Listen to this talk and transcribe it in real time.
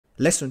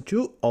lesson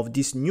 2 of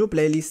this new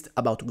playlist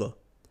about Go.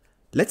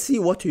 Let's see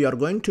what you are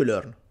going to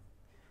learn.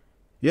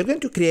 You're going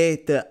to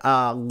create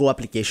a Go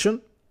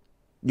application.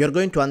 You're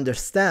going to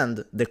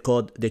understand the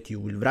code that you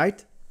will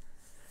write,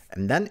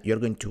 and then you're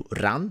going to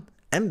run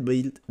and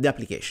build the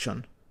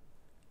application.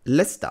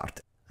 Let's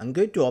start. I'm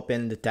going to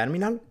open the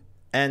terminal,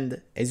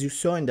 and as you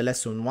saw in the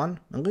lesson 1,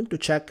 I'm going to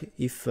check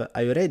if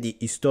I already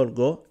installed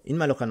Go in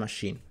my local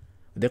machine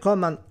with the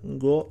command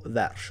go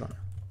version.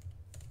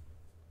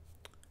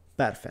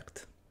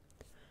 Perfect.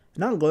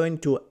 Now I'm going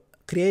to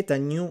create a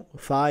new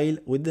file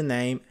with the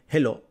name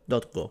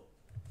hello.go.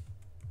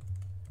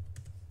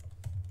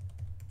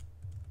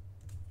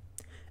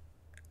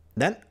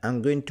 Then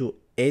I'm going to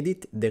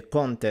edit the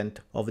content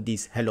of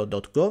this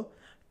hello.go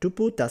to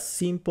put a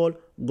simple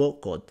Go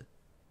code.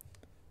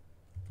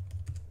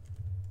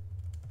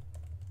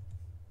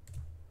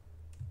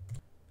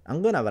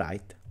 I'm gonna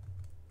write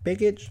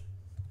package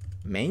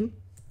main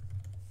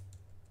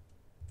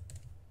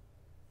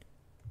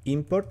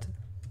import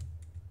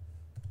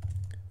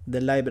the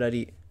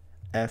library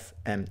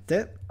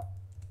fmt,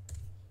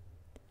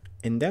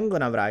 and then I'm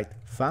gonna write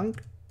func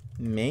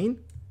main,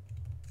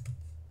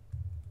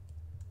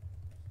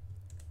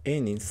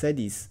 and inside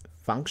this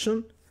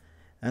function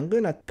I'm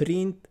gonna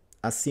print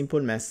a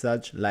simple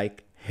message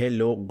like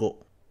hello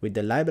go with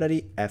the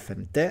library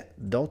fmt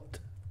dot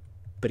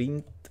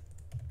print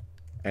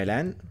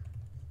ln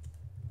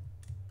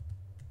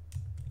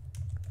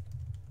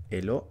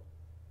hello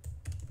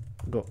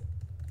go.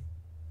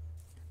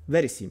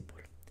 Very simple.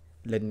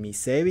 Let me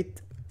save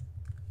it.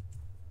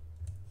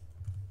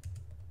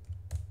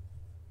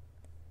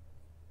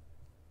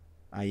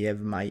 I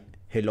have my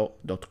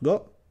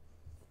hello.go.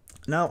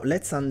 Now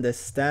let's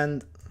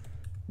understand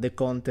the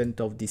content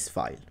of this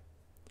file.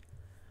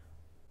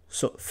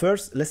 So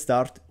first let's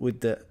start with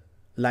the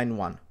line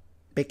 1,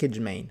 package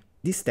main.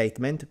 This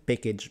statement,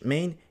 package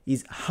main,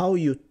 is how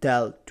you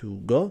tell to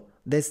Go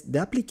that the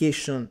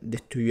application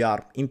that you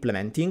are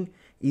implementing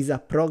is a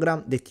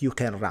program that you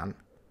can run.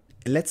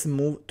 Let's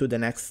move to the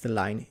next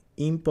line,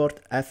 import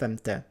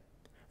fmt.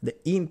 The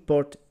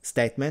import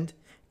statement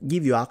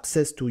gives you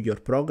access to your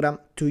program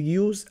to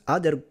use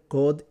other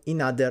code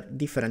in other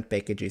different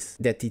packages.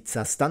 That it's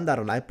a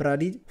standard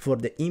library for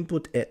the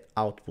input and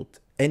output.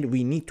 And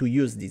we need to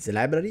use this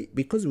library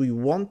because we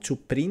want to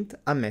print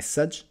a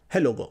message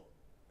hello go.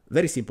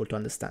 Very simple to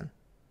understand.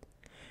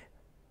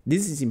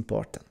 This is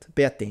important.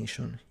 Pay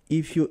attention.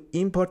 If you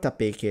import a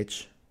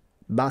package,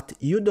 but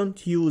you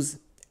don't use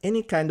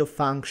any kind of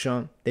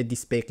function that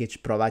this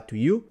package provides to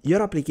you,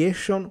 your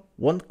application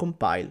won't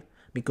compile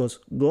because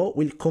Go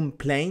will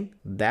complain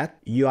that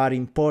you are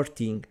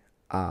importing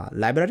a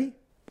library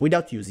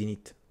without using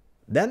it.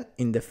 Then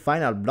in the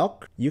final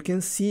block, you can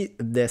see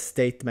the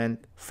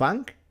statement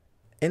func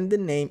and the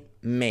name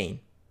main.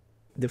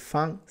 The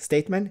func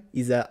statement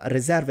is a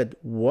reserved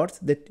word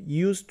that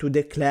used to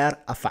declare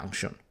a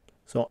function.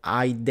 So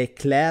I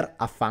declare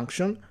a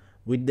function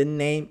with the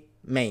name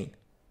main,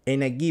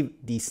 and I give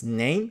this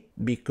name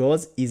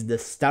because it's the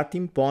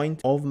starting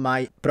point of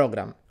my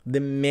program, the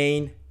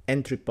main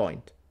entry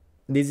point.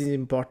 This is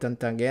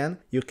important again.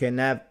 You can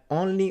have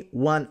only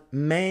one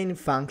main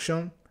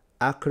function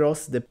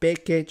across the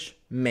package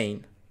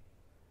main.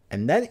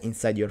 And then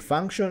inside your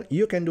function,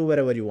 you can do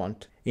whatever you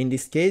want. In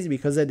this case,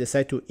 because I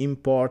decided to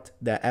import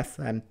the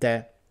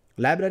fmt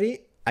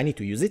library, I need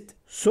to use it.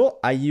 So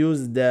I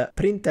use the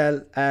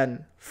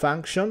println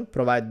function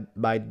provided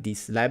by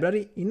this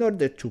library in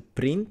order to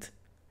print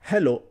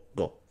hello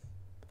go.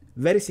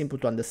 Very simple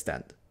to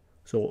understand.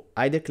 So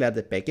I declare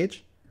the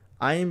package,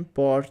 I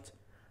import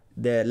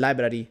the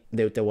library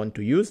that I want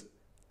to use,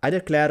 I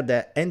declare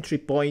the entry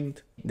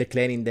point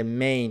declaring the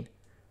main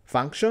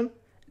function,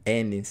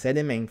 and inside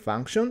the main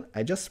function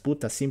I just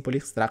put a simple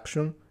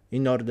instruction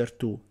in order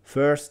to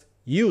first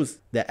use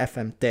the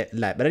fmt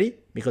library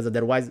because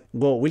otherwise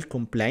Go will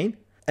complain,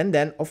 and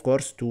then of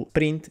course to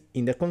print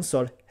in the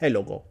console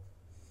hello go.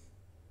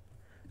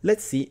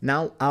 Let's see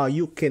now how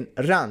you can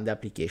run the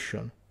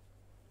application.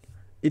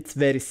 It's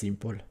very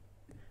simple.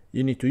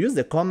 You need to use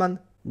the command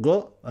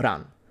go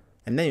run,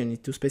 and then you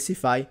need to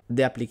specify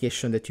the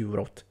application that you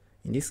wrote.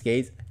 In this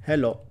case,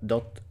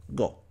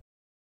 hello.go.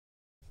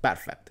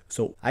 Perfect.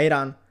 So I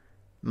run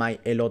my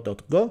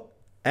hello.go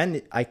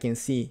and I can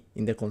see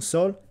in the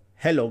console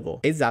hello go,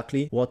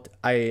 exactly what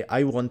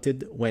I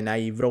wanted when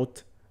I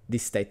wrote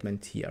this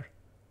statement here.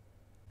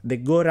 The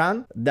go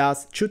run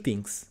does two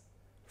things.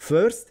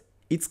 First,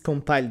 it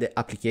compiles the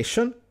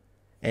application,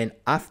 and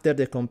after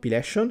the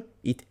compilation,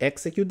 it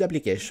executes the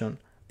application.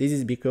 This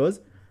is because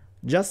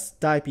just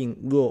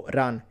typing go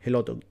run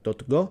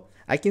hello.go,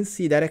 I can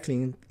see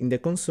directly in the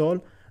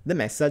console the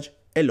message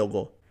hello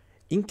go.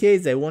 In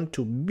case I want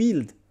to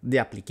build the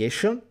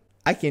application,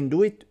 I can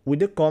do it with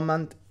the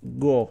command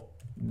go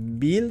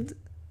build,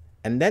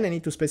 and then I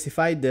need to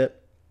specify the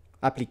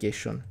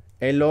application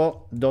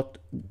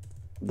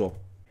hello.go.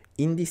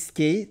 In this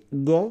case,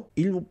 Go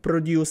will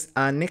produce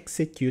an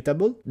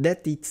executable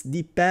that it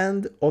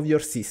depends on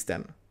your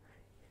system.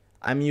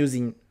 I'm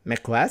using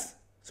macOS,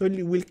 so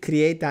it will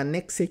create an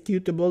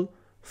executable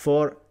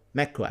for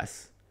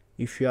macOS.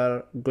 If you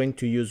are going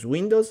to use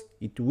Windows,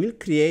 it will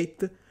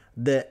create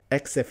the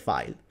exe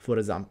file, for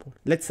example.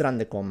 Let's run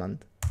the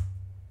command.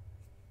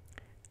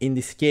 In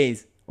this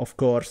case, of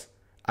course,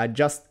 I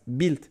just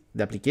built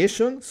the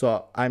application,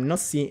 so I'm not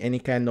seeing any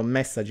kind of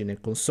message in the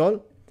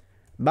console.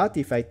 But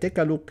if I take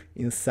a look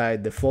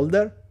inside the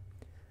folder,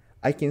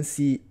 I can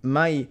see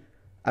my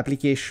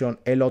application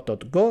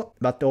hello.go,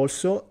 but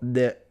also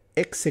the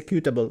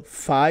executable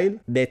file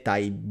that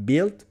I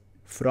built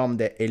from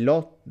the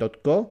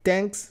hello.go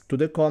thanks to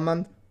the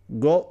command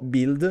go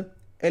build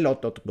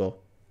hello.go.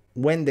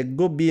 When the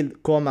go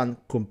build command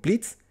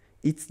completes,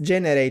 it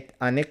generates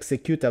an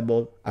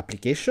executable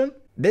application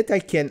that I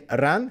can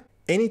run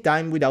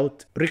anytime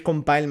without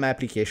recompile my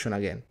application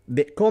again.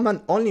 The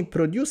command only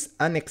produces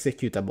an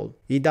executable.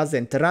 It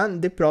doesn't run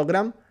the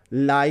program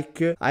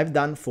like I've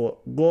done for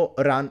go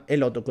run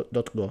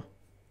hello.go.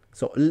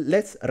 So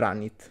let's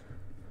run it.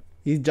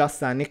 It's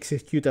just an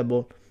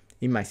executable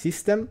in my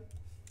system.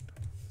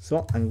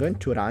 So I'm going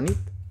to run it,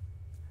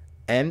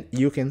 and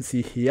you can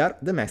see here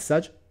the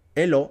message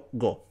hello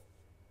go.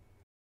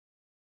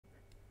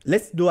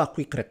 Let's do a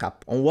quick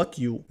recap on what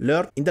you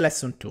learned in the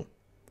lesson 2.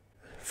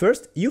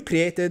 First, you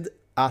created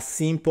a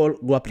simple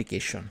Go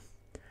application.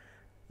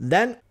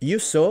 Then you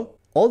saw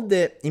all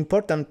the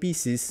important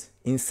pieces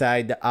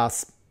inside a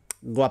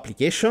Go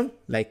application,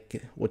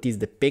 like what is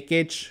the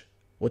package,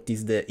 what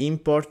is the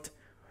import,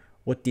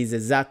 what is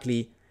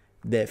exactly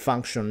the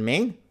function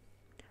main.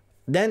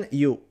 Then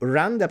you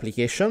run the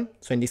application.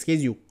 So in this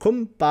case, you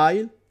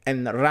compile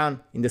and run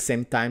in the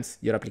same times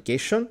your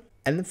application.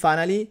 And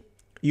finally,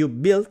 you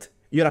built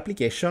your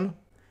application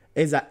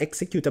as an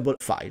executable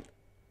file.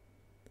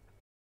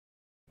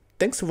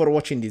 Thanks for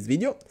watching this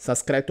video.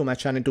 Subscribe to my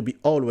channel to be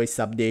always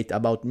updated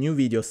about new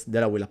videos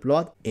that I will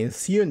upload, and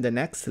see you in the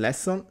next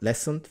lesson,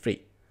 lesson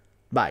 3.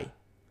 Bye.